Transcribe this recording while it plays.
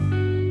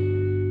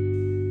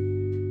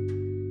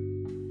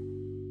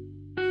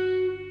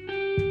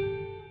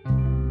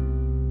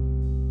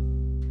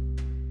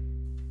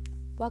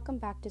Welcome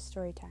back to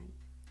Storytime.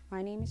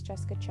 My name is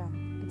Jessica Chung,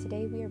 and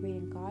today we are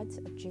reading Gods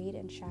of Jade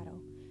and Shadow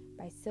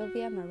by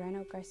Sylvia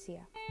Moreno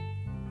Garcia.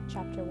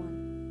 Chapter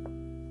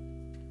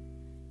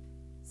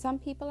 1. Some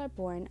people are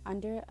born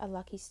under a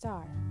lucky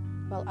star,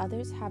 while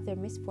others have their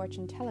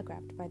misfortune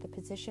telegraphed by the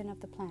position of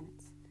the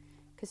planets.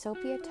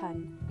 Cassiopeia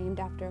Tun, named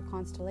after a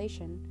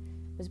constellation,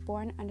 was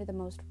born under the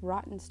most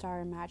rotten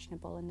star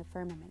imaginable in the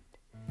firmament.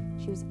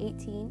 She was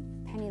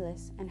 18,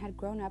 penniless, and had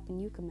grown up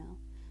in Ucamil,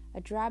 a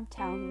drab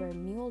town where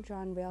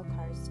mule-drawn rail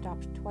cars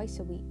stopped twice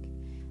a week,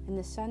 and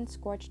the sun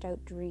scorched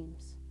out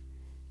dreams.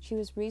 She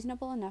was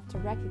reasonable enough to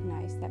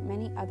recognize that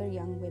many other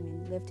young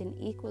women lived in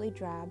equally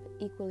drab,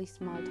 equally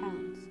small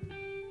towns.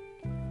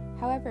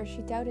 However,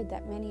 she doubted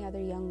that many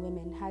other young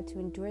women had to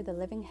endure the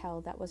living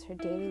hell that was her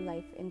daily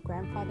life in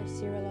Grandfather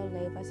Cirilo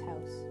Leiva's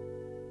house.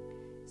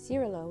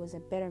 Cirilo was a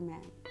bitter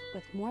man,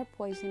 with more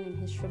poison in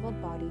his shriveled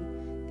body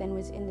than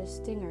was in the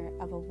stinger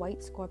of a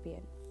white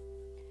scorpion.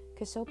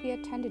 Cassiopeia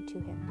tended to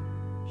him.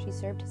 She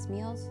served his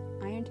meals,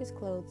 ironed his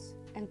clothes,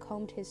 and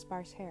combed his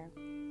sparse hair.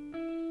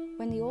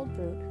 When the old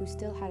brute, who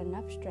still had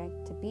enough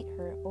strength to beat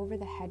her over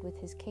the head with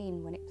his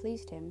cane when it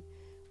pleased him,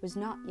 was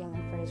not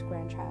yelling for his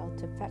grandchild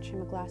to fetch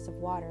him a glass of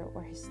water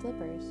or his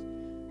slippers,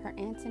 her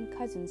aunts and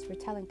cousins were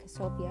telling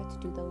Cassiopeia to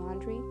do the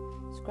laundry,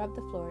 scrub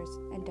the floors,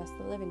 and dust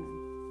the living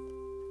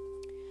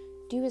room.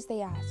 "Do as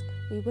they ask.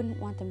 We wouldn't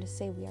want them to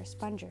say we are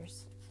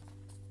spongers,"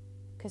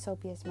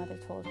 Cassiopeia's mother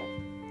told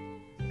her.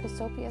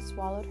 Cassiopeia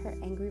swallowed her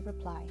angry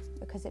reply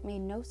because it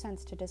made no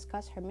sense to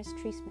discuss her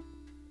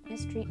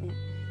mistreatment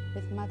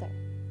with Mother,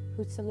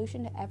 whose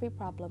solution to every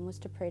problem was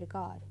to pray to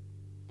God.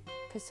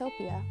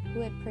 Cassiopeia, who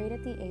had prayed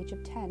at the age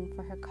of 10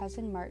 for her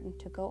cousin Martin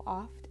to go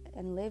off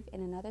and live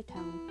in another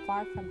town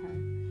far from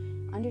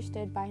her,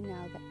 understood by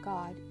now that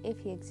God, if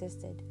he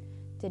existed,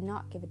 did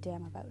not give a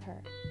damn about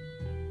her.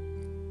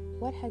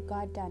 What had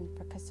God done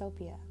for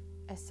Cassiopeia,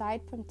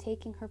 aside from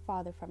taking her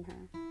father from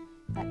her,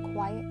 that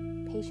quiet,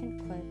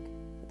 patient clerk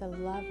with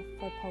a love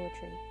for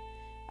poetry,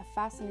 a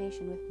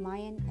fascination with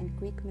Mayan and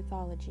Greek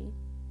mythology,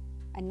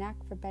 a knack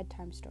for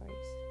bedtime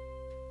stories?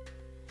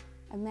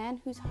 A man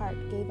whose heart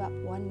gave up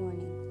one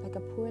morning like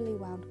a poorly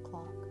wound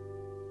clock.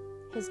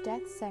 His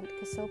death sent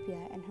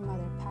Cassiopeia and her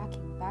mother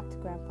packing back to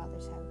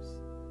Grandfather's house.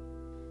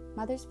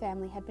 Mother's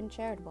family had been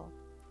charitable,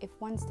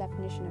 if one's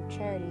definition of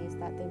charity is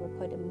that they were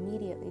put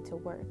immediately to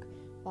work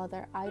while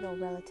their idle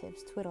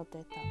relatives twiddled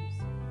their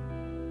thumbs.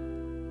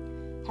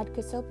 Had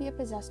Cassiopeia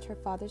possessed her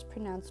father's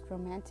pronounced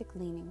romantic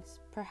leanings,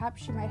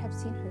 perhaps she might have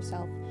seen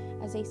herself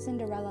as a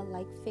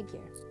Cinderella-like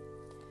figure.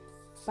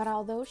 But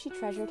although she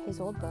treasured his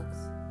old books,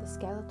 the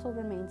skeletal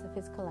remains of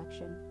his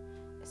collection,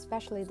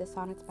 especially the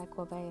sonnets by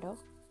Quevedo,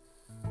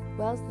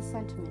 wells the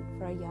sentiment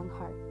for a young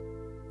heart.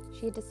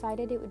 She had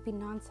decided it would be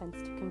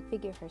nonsense to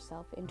configure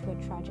herself into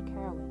a tragic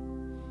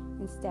heroine.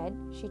 Instead,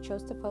 she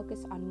chose to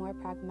focus on more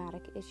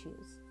pragmatic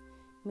issues,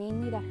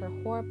 mainly that her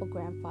horrible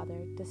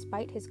grandfather,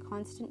 despite his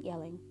constant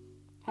yelling,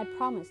 had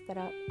promised that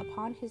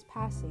upon his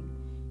passing,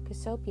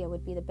 Cassiopeia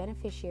would be the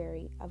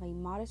beneficiary of a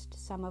modest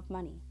sum of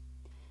money,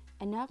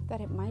 enough that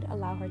it might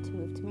allow her to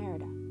move to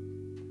Merida.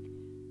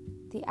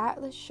 The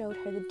atlas showed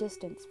her the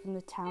distance from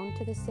the town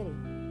to the city.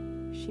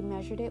 She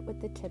measured it with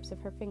the tips of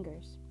her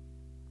fingers.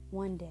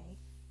 One day.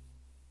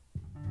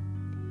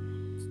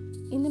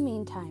 In the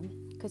meantime,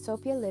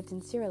 Cassiopeia lived in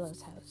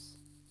Cirilo's house.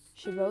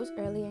 She rose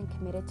early and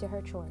committed to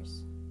her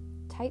chores,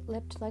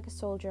 tight-lipped like a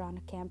soldier on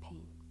a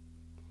campaign.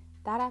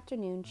 That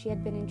afternoon, she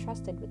had been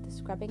entrusted with the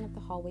scrubbing of the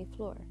hallway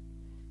floor.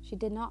 She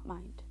did not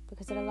mind,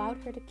 because it allowed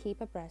her to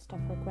keep abreast of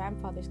her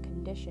grandfather's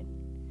condition.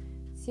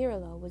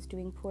 Cirilo was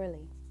doing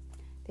poorly.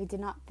 They did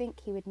not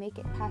think he would make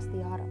it past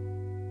the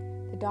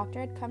autumn. The doctor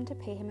had come to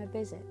pay him a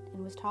visit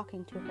and was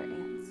talking to her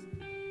aunts.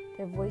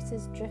 Their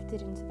voices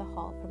drifted into the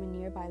hall from a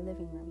nearby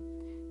living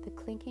room, the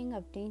clinking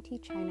of dainty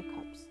china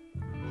cups,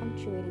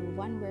 punctuating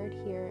one word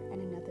here and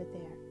another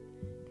there.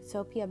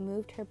 Cassiopeia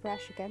moved her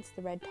brush against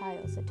the red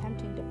tiles,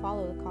 attempting to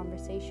follow the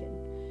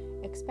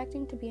conversation,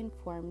 expecting to be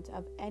informed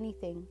of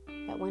anything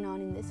that went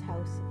on in this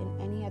house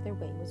in any other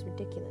way was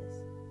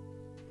ridiculous.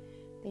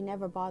 They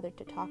never bothered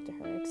to talk to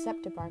her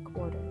except to bark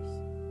orders,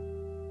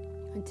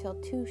 until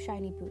two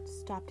shiny boots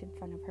stopped in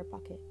front of her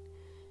bucket.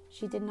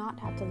 She did not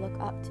have to look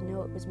up to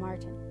know it was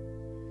Martin.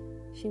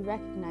 She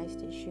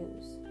recognized his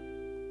shoes.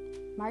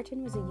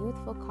 Martin was a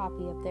youthful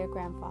copy of their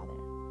grandfather.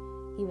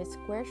 He was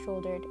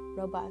square-shouldered,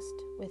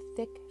 robust, with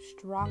thick,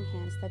 strong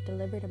hands that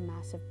delivered a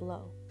massive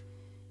blow.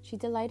 She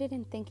delighted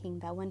in thinking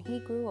that when he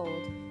grew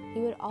old, he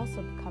would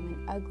also become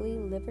an ugly,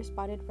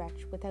 liver-spotted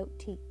wretch without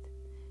teeth,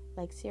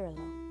 like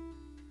Cirilo.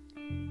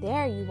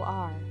 "There you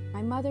are!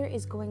 My mother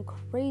is going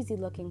crazy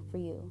looking for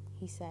you,"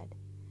 he said.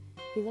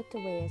 He looked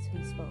away as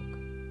he spoke.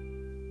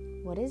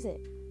 "What is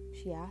it?"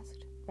 she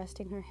asked,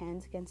 resting her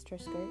hands against her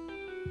skirt.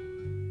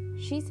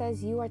 "She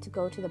says you are to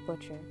go to the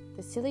butcher.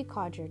 The silly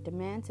codger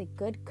demands a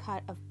good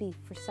cut of beef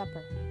for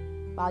supper.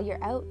 While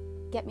you're out,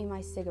 get me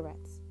my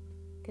cigarettes."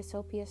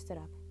 Cassiopeia stood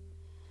up.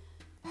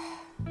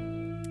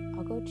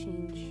 "I'll go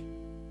change."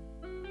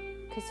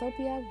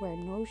 Cassiopeia wore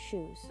no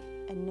shoes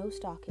and no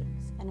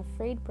stockings, and a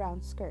frayed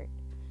brown skirt,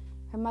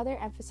 Her mother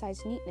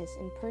emphasized neatness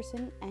in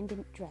person and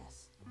in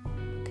dress.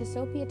 But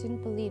Cassiopeia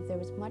didn't believe there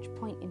was much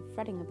point in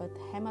fretting about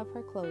the hem of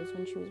her clothes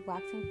when she was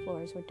waxing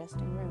floors or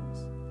dusting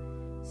rooms.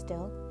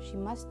 Still, she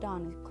must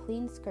don a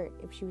clean skirt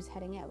if she was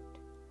heading out.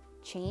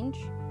 Change?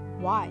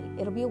 Why?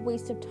 It'll be a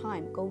waste of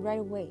time. Go right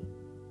away.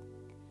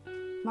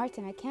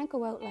 Martin, I can't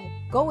go out like...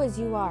 Go as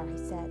you are, I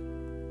said,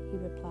 he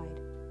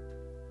replied.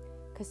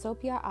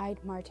 Cassiopeia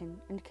eyed Martin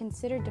and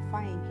considered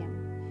defying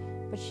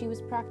him, but she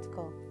was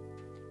practical.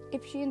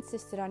 If she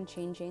insisted on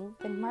changing,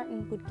 then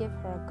Martin would give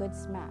her a good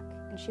smack,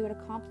 and she would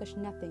accomplish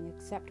nothing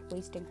except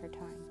wasting her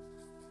time.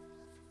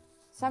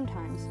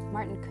 Sometimes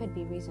Martin could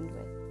be reasoned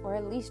with, or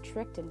at least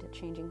tricked into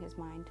changing his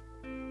mind,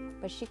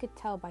 but she could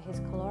tell by his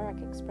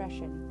caloric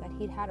expression that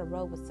he'd had a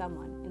row with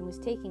someone and was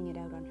taking it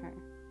out on her.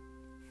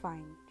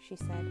 Fine, she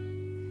said.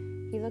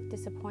 He looked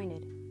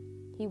disappointed.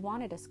 He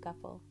wanted a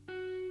scuffle.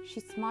 She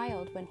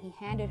smiled when he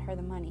handed her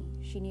the money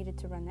she needed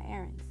to run the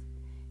errands.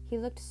 He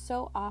looked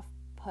so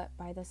off-put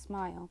by the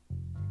smile.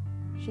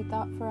 She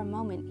thought for a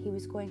moment he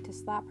was going to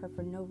slap her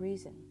for no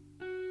reason.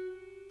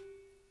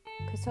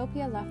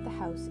 Cassiopeia left the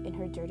house in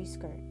her dirty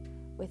skirt,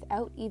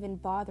 without even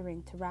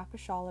bothering to wrap a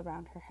shawl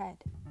around her head.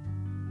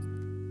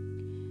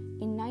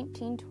 In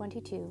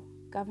 1922,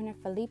 Governor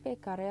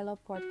Felipe Carrero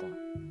Porto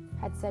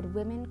had said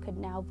women could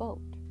now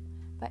vote,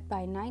 but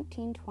by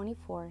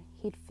 1924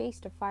 he'd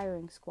faced a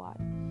firing squad,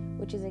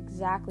 which is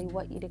exactly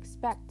what you'd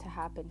expect to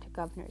happen to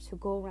governors who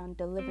go around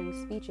delivering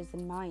speeches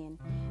in Mayan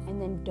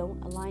and then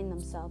don't align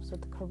themselves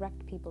with the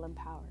correct people in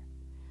power.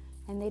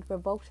 And they'd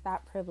revoked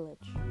that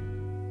privilege.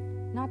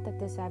 Not that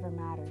this ever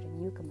mattered in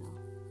Yucamel.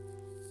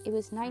 It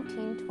was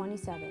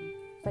 1927,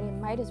 but it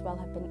might as well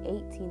have been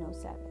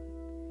 1807.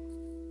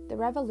 The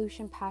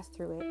revolution passed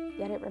through it,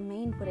 yet it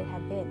remained what it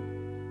had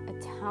been, a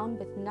town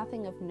with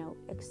nothing of note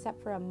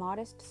except for a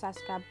modest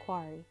Sascab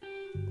quarry.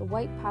 The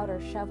white powder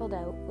shoveled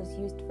out was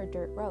used for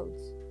dirt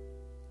roads.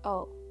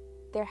 Oh,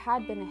 there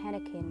had been a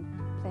henequen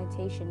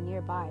plantation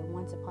nearby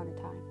once upon a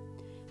time,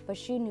 but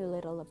she knew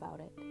little about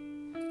it.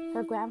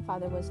 Her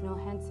grandfather was no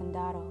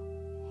hacendado.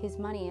 His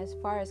money, as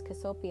far as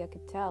Cassiopeia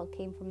could tell,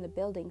 came from the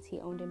buildings he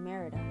owned in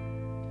Merida.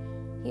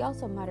 He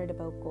also muttered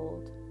about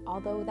gold,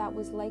 although that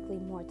was likely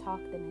more talk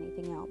than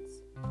anything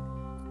else.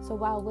 So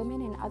while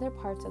women in other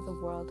parts of the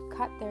world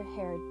cut their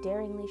hair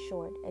daringly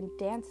short and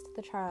danced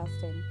the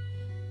Charleston,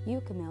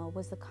 Yucamel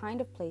was the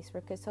kind of place where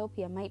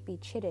Cassiopeia might be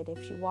chided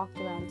if she walked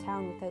around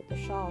town without the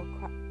shawl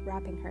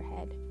wrapping her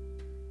head.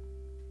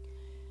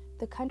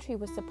 The country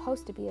was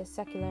supposed to be a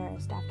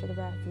secularist after the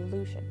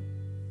Revolution,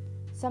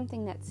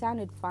 something that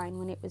sounded fine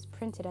when it was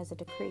printed as a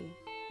decree,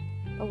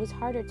 but was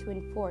harder to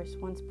enforce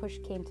once push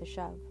came to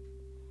shove.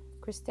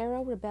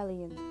 Cristero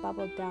rebellions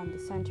bubbled down the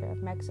center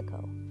of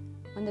Mexico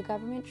when the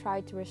government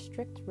tried to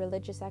restrict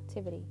religious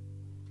activity.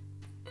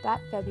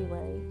 That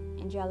February,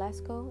 in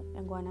Jalisco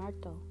and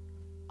Guanajuato,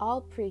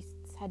 all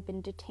priests had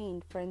been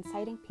detained for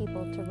inciting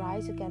people to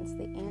rise against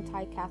the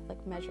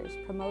anti-Catholic measures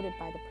promoted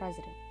by the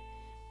president.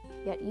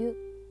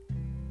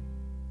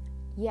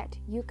 Yet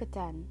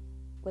Yucatan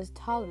was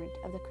tolerant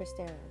of the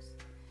Cristeros,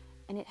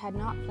 and it had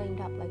not flamed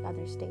up like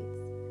other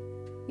states.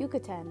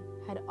 Yucatan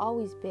had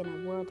always been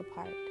a world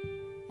apart,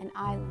 an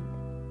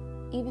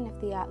island, even if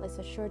the atlas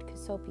assured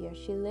Cassiopeia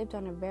she lived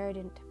on a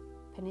verdant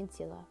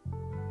peninsula.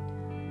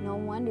 No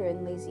wonder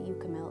in lazy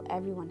Yucamel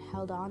everyone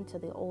held on to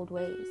the old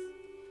ways.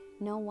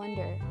 No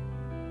wonder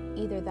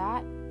either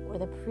that or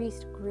the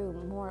priest grew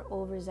more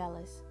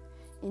overzealous,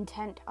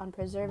 intent on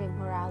preserving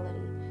morality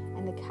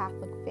and the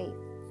Catholic faith.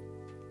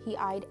 He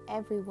eyed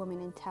every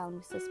woman in town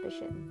with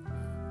suspicion.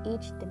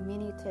 Each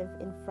diminutive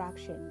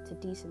infraction to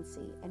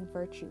decency and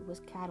virtue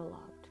was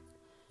catalogued.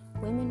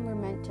 Women were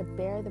meant to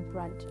bear the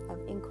brunt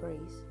of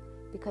inquiries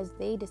because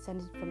they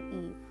descended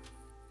from Eve,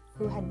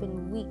 who had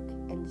been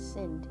weak and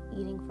sinned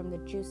eating from the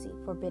juicy,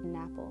 forbidden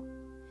apple.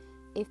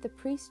 If the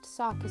priest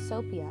saw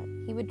Cassiopeia,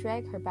 he would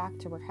drag her back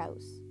to her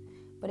house.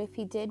 But if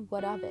he did,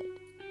 what of it?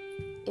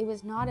 It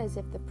was not as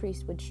if the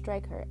priest would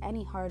strike her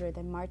any harder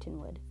than Martin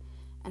would,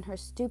 and her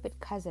stupid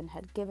cousin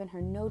had given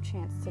her no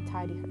chance to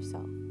tidy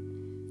herself.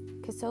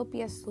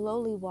 Cassiopeia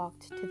slowly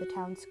walked to the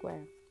town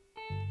square,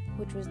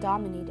 which was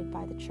dominated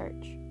by the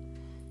church.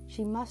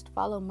 She must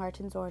follow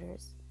Martin's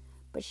orders,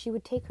 but she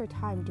would take her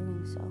time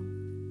doing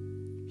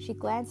so. She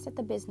glanced at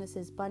the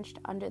businesses bunched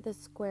under the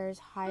square's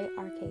high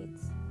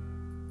arcades.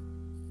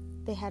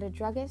 They had a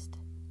druggist,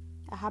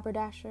 a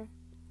haberdasher,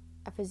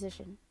 a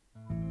physician.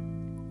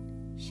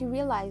 She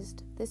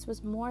realized this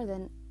was more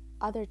than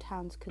other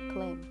towns could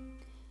claim,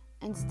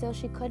 and still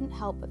she couldn't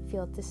help but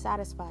feel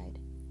dissatisfied.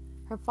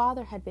 Her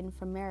father had been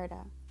from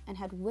Merida and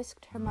had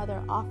whisked her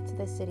mother off to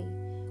the city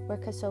where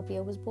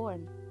Cassiopeia was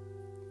born.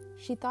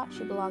 She thought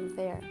she belonged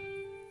there,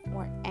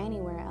 or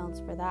anywhere else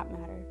for that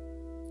matter.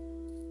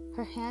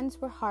 Her hands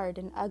were hard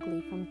and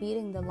ugly from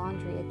beating the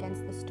laundry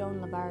against the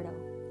stone lavardo,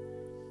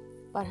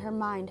 but her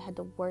mind had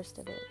the worst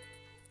of it.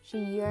 She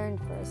yearned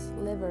for a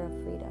sliver of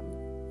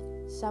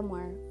freedom.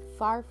 Somewhere,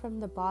 far from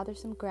the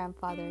bothersome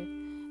grandfather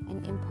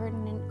and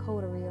impertinent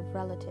coterie of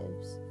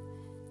relatives,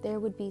 there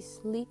would be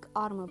sleek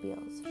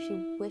automobiles.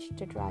 She wished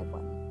to drive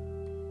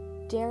one.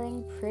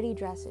 daring, pretty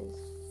dresses,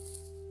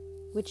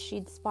 which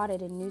she'd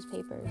spotted in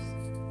newspapers,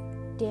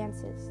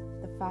 dances,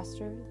 the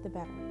faster the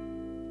better,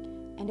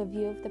 and a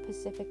view of the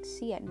Pacific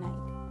Sea at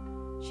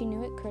night. She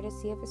knew it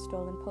courtesy of a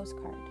stolen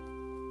postcard.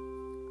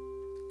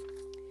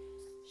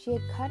 She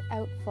had cut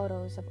out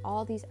photos of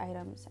all these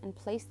items and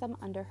placed them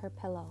under her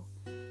pillow,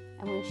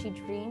 and when she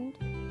dreamed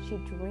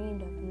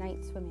of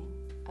night swimming,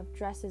 of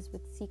dresses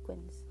with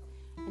sequins,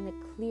 and the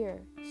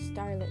clear,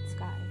 starlit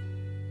sky.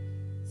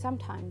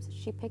 Sometimes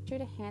she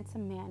pictured a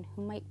handsome man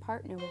who might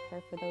partner with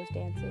her for those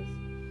dances,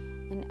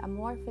 an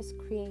amorphous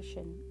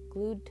creation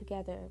glued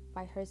together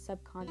by her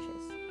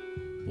subconscious,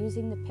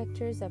 using the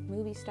pictures of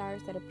movie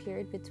stars that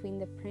appeared between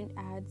the print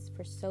ads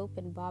for soap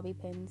and bobby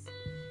pins,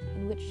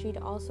 and which she'd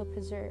also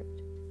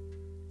preserved,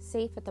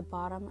 safe at the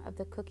bottom of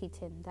the cookie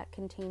tin that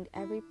contained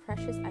every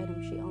precious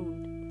item she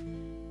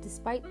owned.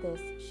 Despite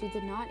this, she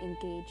did not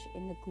engage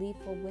in the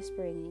gleeful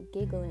whispering and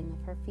giggling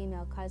of her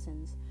female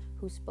cousins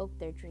who spoke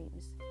their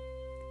dreams.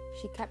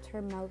 She kept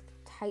her mouth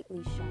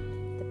tightly shut.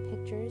 The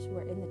pictures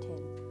were in the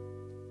tin.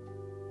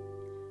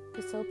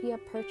 Cassiopeia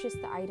purchased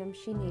the items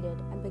she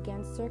needed and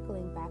began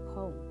circling back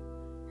home,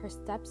 her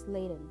steps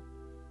laden.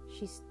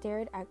 She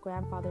stared at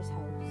grandfather's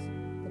house,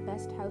 the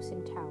best house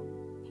in town,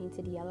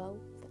 painted yellow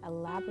with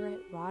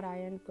elaborate wrought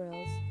iron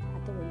grills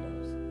at the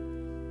windows.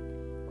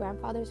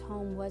 Grandfather's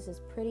home was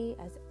as pretty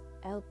as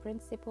El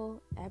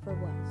Principe ever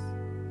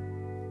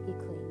was, he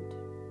claimed.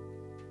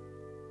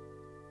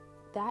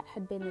 That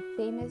had been the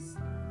famous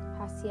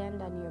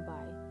hacienda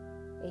nearby,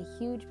 a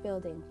huge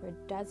building where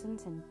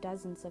dozens and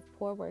dozens of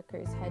poor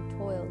workers had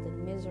toiled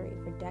in misery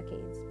for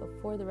decades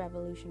before the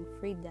revolution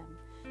freed them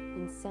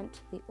and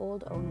sent the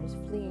old owners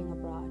fleeing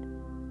abroad,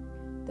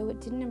 though it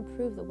didn't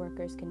improve the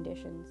workers'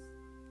 conditions.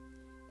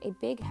 A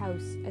big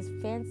house as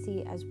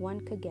fancy as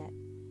one could get,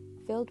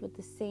 filled with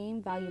the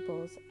same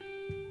valuables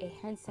a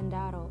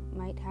hacendado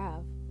might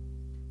have.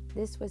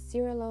 This was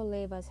Cirilo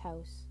Leiva's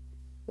house.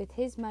 With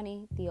his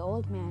money, the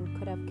old man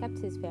could have kept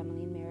his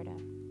family in Merida,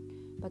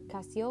 but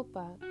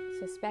Cassiopeia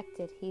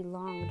suspected he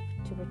longed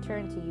to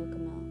return to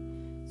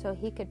Yucamel so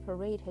he could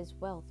parade his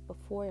wealth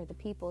before the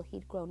people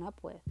he'd grown up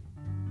with.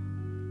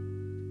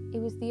 It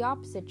was the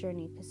opposite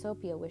journey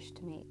Cassiopeia wished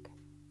to make.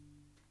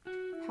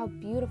 How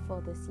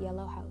beautiful this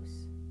yellow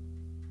house!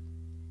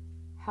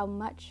 How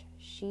much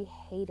she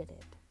hated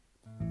it.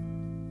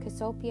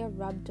 Cassiopeia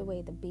rubbed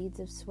away the beads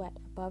of sweat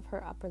above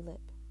her upper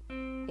lip.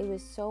 It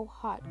was so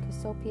hot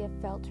Cassiopeia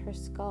felt her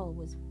skull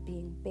was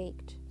being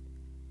baked.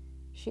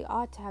 She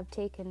ought to have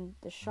taken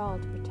the shawl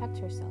to protect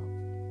herself,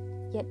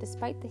 yet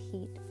despite the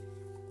heat,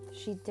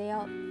 she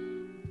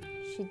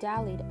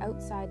dallied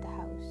outside the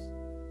house,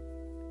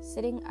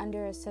 sitting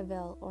under a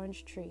Seville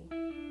orange tree.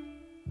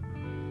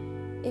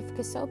 If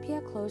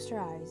Cassiopeia closed her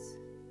eyes,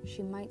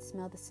 she might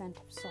smell the scent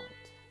of salt.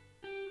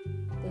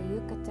 The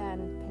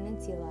Yucatan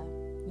Peninsula,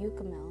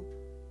 Yucamel,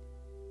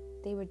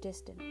 they were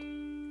distant,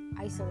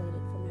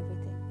 isolated from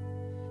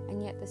everything,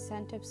 and yet the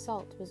scent of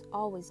salt was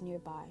always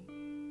nearby.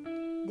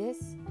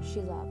 This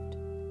she loved,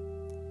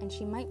 and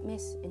she might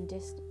miss in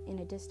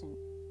a distant,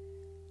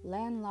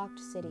 landlocked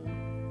city,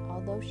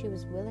 although she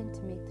was willing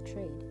to make the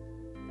trade.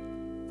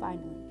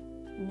 Finally,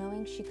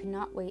 knowing she could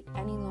not wait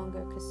any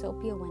longer,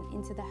 Cassiopeia went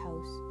into the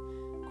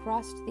house,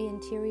 crossed the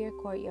interior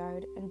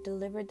courtyard, and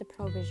delivered the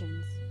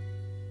provisions.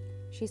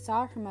 She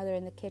saw her mother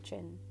in the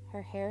kitchen,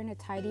 her hair in a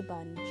tidy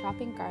bun,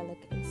 chopping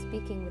garlic and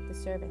speaking with the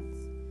servants.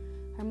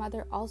 Her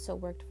mother also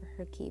worked for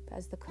her keep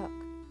as the cook.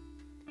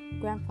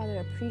 Grandfather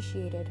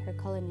appreciated her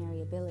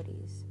culinary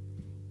abilities,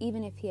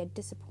 even if he had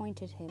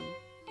disappointed him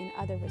in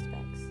other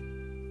respects.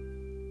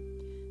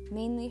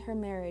 Mainly her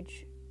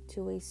marriage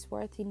to a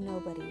swarthy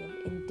nobody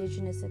of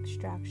indigenous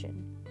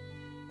extraction.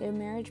 Their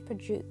marriage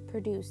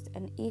produced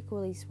an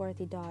equally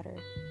swarthy daughter,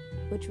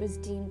 which was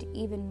deemed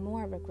even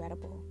more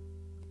regrettable.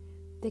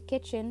 The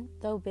kitchen,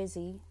 though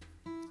busy,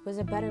 was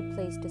a better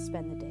place to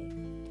spend the day.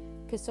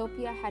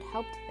 Cassiopeia had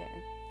helped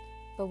there,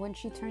 but when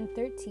she turned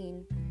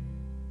 13,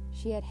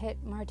 she had hit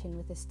Martin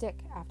with a stick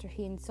after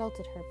he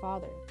insulted her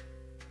father.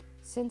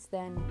 Since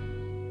then,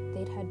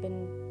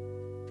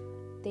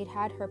 they'd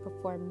had her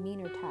perform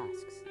meaner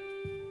tasks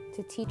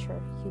to teach her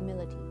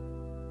humility.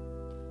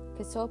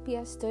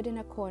 Cassiopeia stood in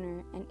a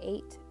corner and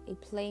ate a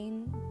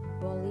plain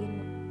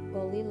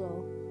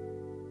bolillo.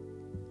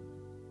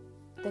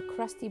 The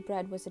crusty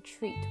bread was a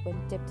treat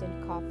when dipped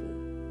in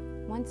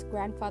coffee. Once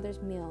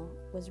grandfather's meal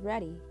was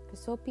ready,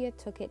 Cassiopeia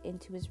took it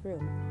into his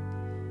room.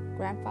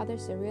 Grandfather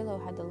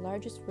Cirilo had the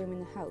largest room in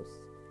the house.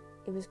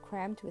 It was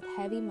crammed with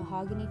heavy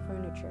mahogany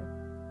furniture,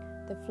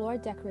 the floor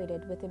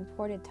decorated with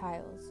imported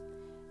tiles,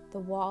 the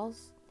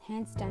walls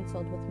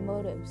hand-stenciled with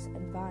motifs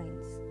and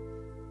vines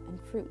and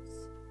fruits.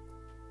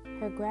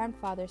 Her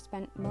grandfather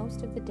spent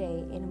most of the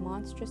day in a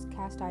monstrous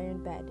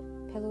cast-iron bed,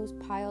 pillows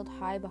piled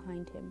high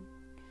behind him.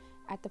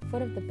 At the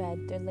foot of the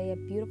bed there lay a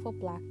beautiful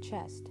black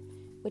chest,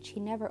 which he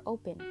never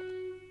opened.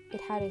 It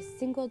had a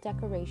single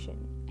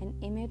decoration, an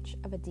image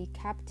of a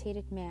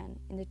decapitated man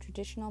in the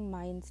traditional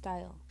Mayan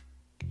style,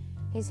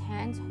 his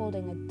hands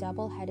holding a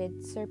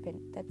double-headed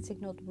serpent that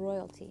signaled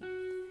royalty.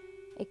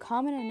 a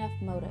common enough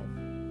motive.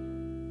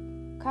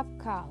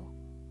 Kafkal,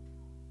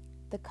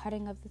 the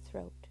cutting of the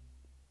throat.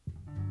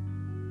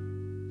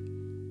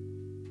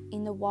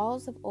 In the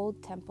walls of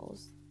old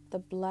temples, the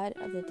blood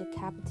of the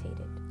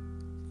decapitated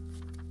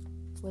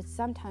was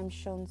sometimes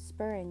shown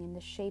spurring in the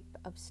shape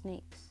of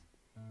snakes.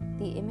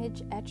 The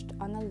image etched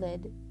on the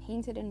lid,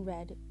 painted in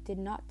red, did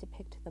not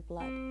depict the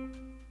blood,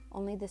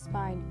 only the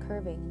spine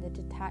curving and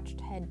the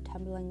detached head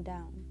tumbling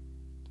down.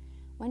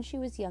 When she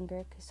was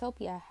younger,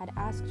 Cassiopeia had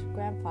asked her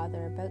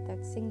grandfather about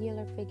that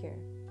singular figure.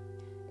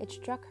 It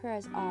struck her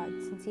as odd,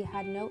 since he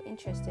had no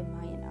interest in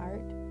Mayan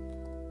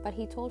art, but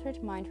he told her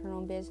to mind her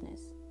own business.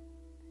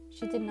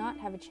 She did not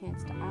have a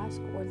chance to ask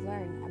or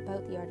learn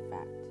about the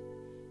artifact.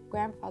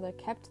 Grandfather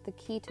kept the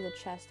key to the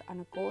chest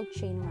on a gold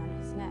chain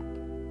around his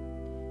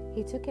neck.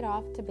 He took it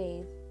off to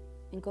bathe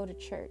and go to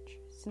church,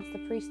 since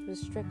the priest was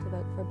strict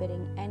about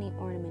forbidding any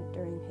ornament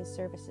during his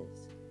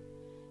services.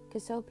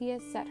 Cassiopeia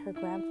set her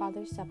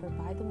grandfather's supper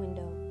by the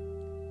window,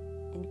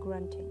 and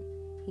grunting,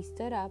 he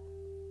stood up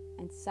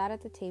and sat at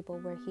the table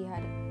where he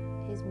had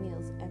his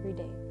meals every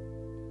day.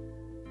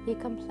 He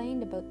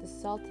complained about the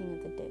salting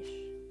of the dish,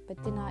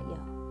 but did not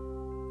yell.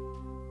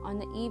 On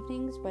the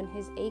evenings when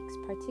his aches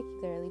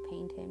particularly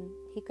pained him,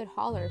 he could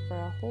holler for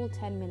a whole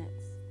 10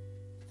 minutes.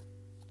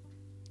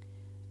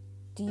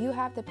 "Do you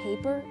have the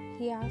paper?"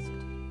 he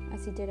asked,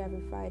 as he did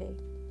every Friday.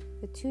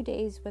 The 2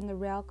 days when the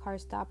rail car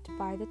stopped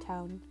by the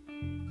town,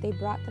 they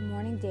brought the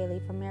morning daily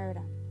from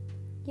Merida.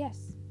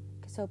 "Yes,"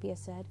 Cassiopeia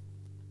said.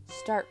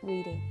 "Start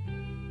reading."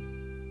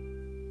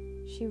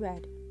 She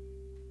read.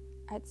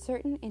 At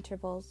certain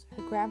intervals,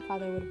 her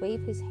grandfather would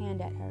wave his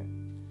hand at her.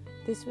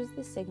 This was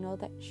the signal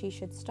that she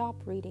should stop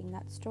reading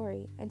that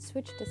story and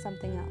switch to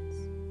something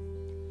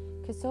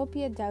else.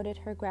 Cassiopeia doubted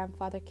her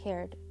grandfather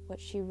cared what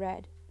she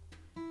read.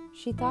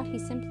 She thought he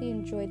simply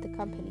enjoyed the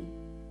company,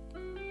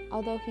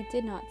 although he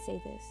did not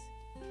say this.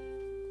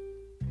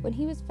 When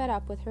he was fed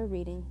up with her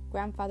reading,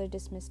 grandfather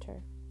dismissed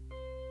her.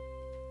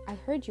 "I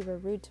heard you were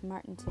rude to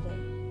Martin today,"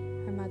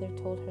 her mother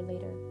told her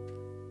later.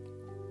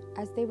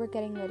 As they were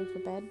getting ready for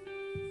bed,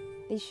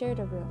 they shared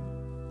a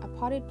room, a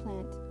potted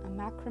plant, a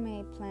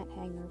macrame plant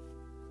hanger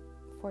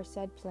for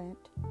said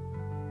plant,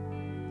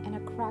 and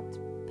a cracked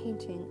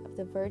painting of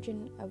the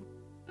Virgin of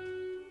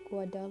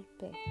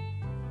Guadalupe.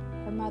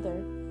 Her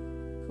mother,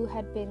 who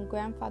had been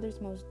grandfather's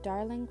most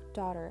darling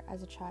daughter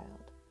as a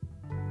child.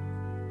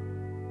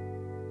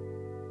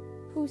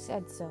 "Who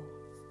said so?"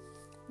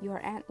 "Your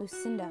Aunt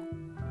Lucinda.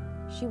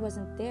 She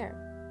wasn't there.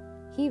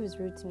 He was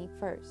rude to me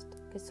first,"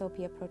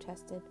 Cassiopeia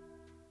protested.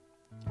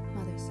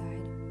 Mother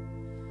sighed.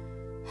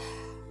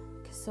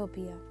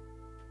 "Cassiopeia,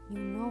 you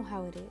know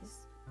how it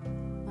is."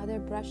 Mother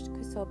brushed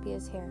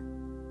Cassiopeia's hair.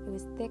 It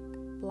was thick,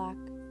 black,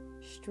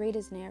 straight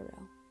as an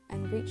arrow,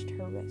 and reached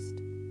her wrist.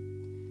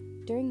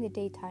 During the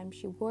daytime,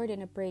 she wore it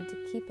in a braid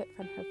to keep it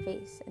from her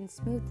face and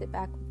smoothed it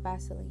back with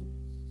Vaseline.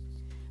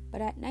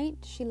 But at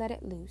night, she let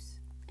it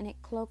loose, and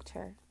it cloaked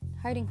her,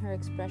 hiding her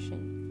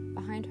expression.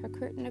 Behind her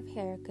curtain of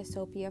hair,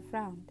 Cassiopeia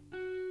frowned.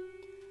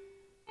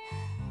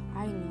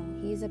 "I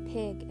know, he is a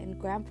pig, and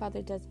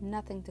grandfather does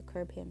nothing to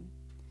curb him.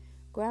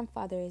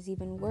 Grandfather is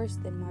even worse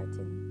than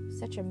Martin,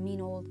 such a mean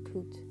old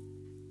coot."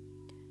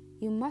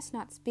 "You must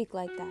not speak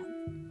like that.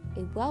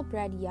 A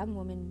well-bred young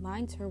woman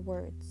minds her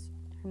words,"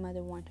 her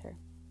mother warned her.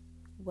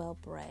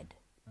 Well-bred.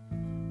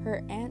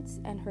 Her aunts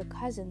and her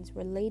cousins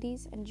were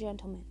ladies and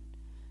gentlemen.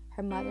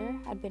 Her mother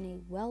had been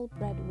a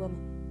well-bred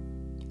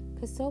woman.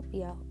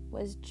 Cassiopeia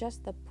was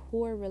just the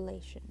poor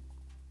relation.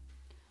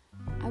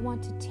 "I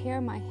want to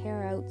tear my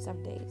hair out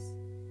some days.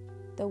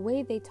 The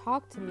way they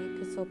talk to me,"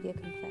 Cassiopeia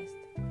confessed.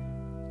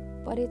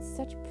 "But it's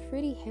such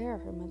pretty hair,"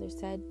 her mother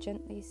said,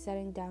 gently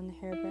setting down the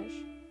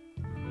hairbrush.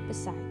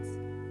 "Besides,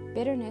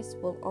 bitterness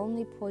will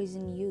only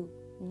poison you,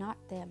 not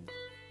them."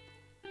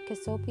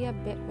 Cassiopeia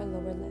bit her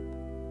lower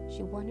lip.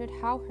 She wondered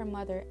how her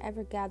mother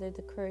ever gathered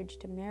the courage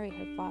to marry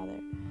her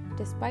father,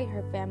 despite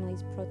her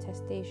family's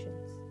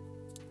protestations.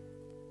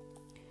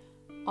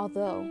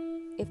 Although,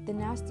 if the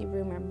nasty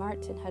rumor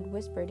Martin had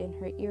whispered in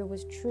her ear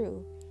was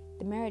true,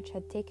 the marriage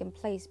had taken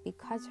place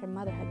because her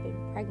mother had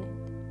been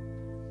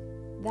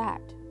pregnant.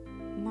 That,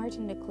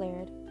 Martin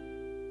declared,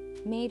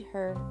 made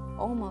her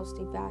almost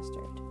a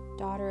bastard,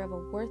 daughter of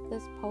a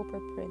worthless pauper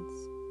prince,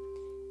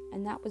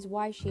 and that was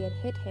why she had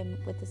hit him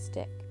with a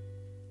stick,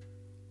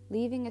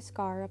 leaving a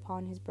scar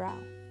upon his brow.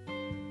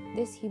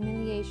 This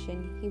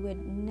humiliation he would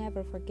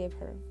never forgive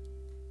her.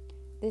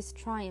 This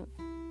triumph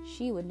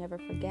she would never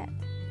forget.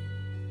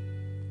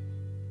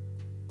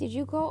 "Did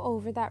you go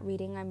over that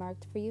reading I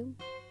marked for you?"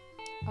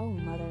 "Oh,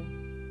 Mother,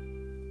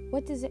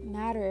 what does it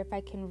matter if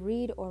I can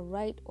read or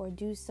write or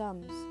do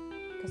sums?"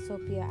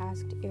 Cassiopeia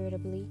asked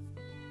irritably.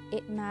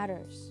 "It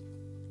matters.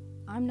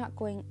 I'm not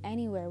going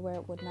anywhere where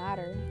it would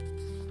matter."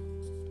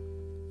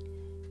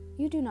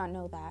 "You do not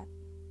know that.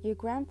 Your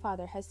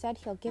grandfather has said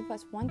he'll give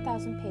us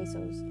 1,000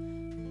 pesos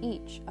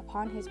each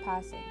upon his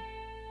passing,"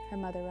 her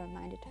mother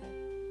reminded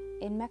her.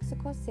 In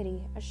Mexico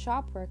City, a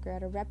shop worker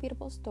at a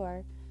reputable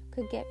store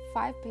could get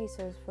 5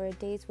 pesos for a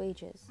day's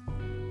wages,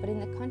 but in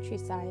the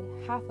countryside,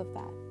 half of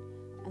that,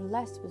 and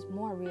less was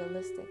more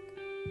realistic.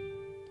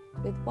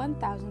 With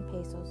 1,000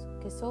 pesos,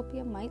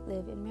 Cassiopeia might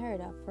live in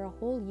Merida for a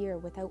whole year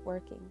without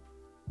working.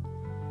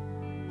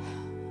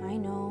 I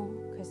know,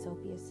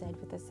 Cassiopeia said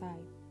with a sigh.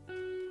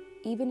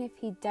 Even if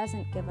he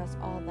doesn't give us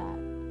all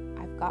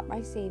that, I've got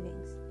my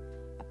savings.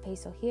 A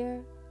peso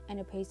here and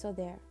a peso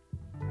there.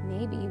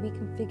 Maybe we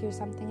can figure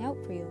something out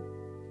for you.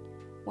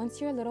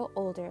 Once you're a little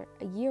older,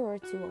 a year or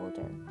two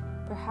older,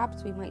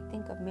 perhaps we might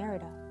think of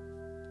Merida.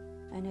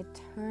 An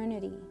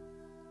eternity,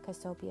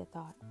 Cassiopeia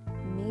thought.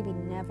 Maybe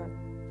never.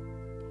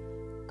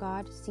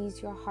 God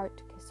sees your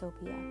heart,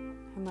 Cassiopeia,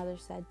 her mother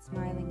said,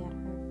 smiling at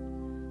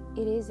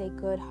her. It is a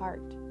good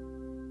heart.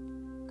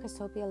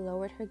 Cassiopeia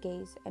lowered her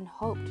gaze and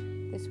hoped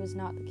this was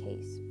not the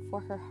case,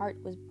 for her heart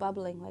was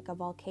bubbling like a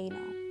volcano,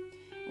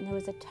 and there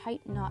was a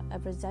tight knot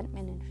of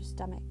resentment in her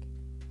stomach.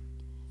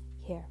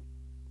 Here,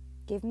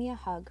 give me a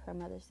hug, her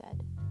mother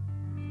said.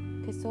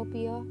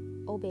 Cassiopeia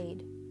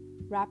obeyed,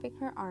 wrapping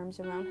her arms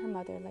around her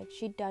mother like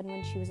she'd done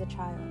when she was a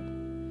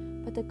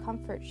child. But the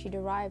comfort she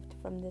derived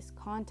from this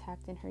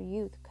contact in her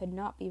youth could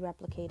not be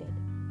replicated.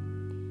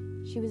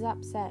 She was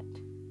upset,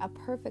 a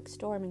perfect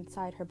storm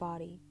inside her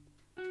body.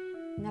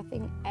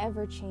 Nothing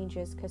ever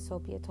changes,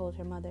 Cassiopeia told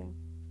her mother.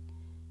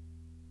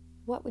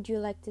 What would you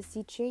like to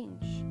see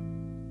change?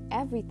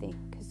 Everything,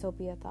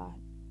 Cassiopeia thought.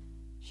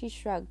 She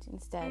shrugged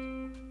instead.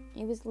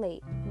 It was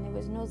late, and there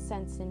was no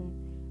sense in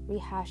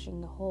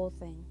rehashing the whole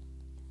thing.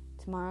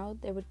 Tomorrow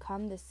there would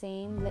come the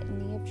same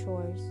litany of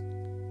chores,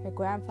 her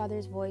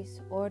grandfather's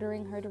voice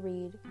ordering her to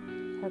read,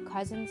 her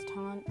cousin's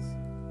taunts.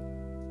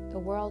 The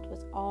world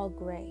was all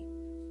gray,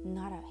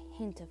 not a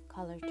hint of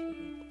color to it.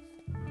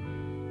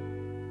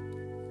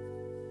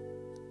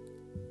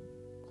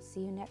 We'll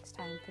see you next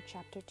time for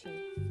Chapter 2.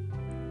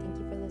 Thank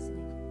you for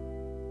listening.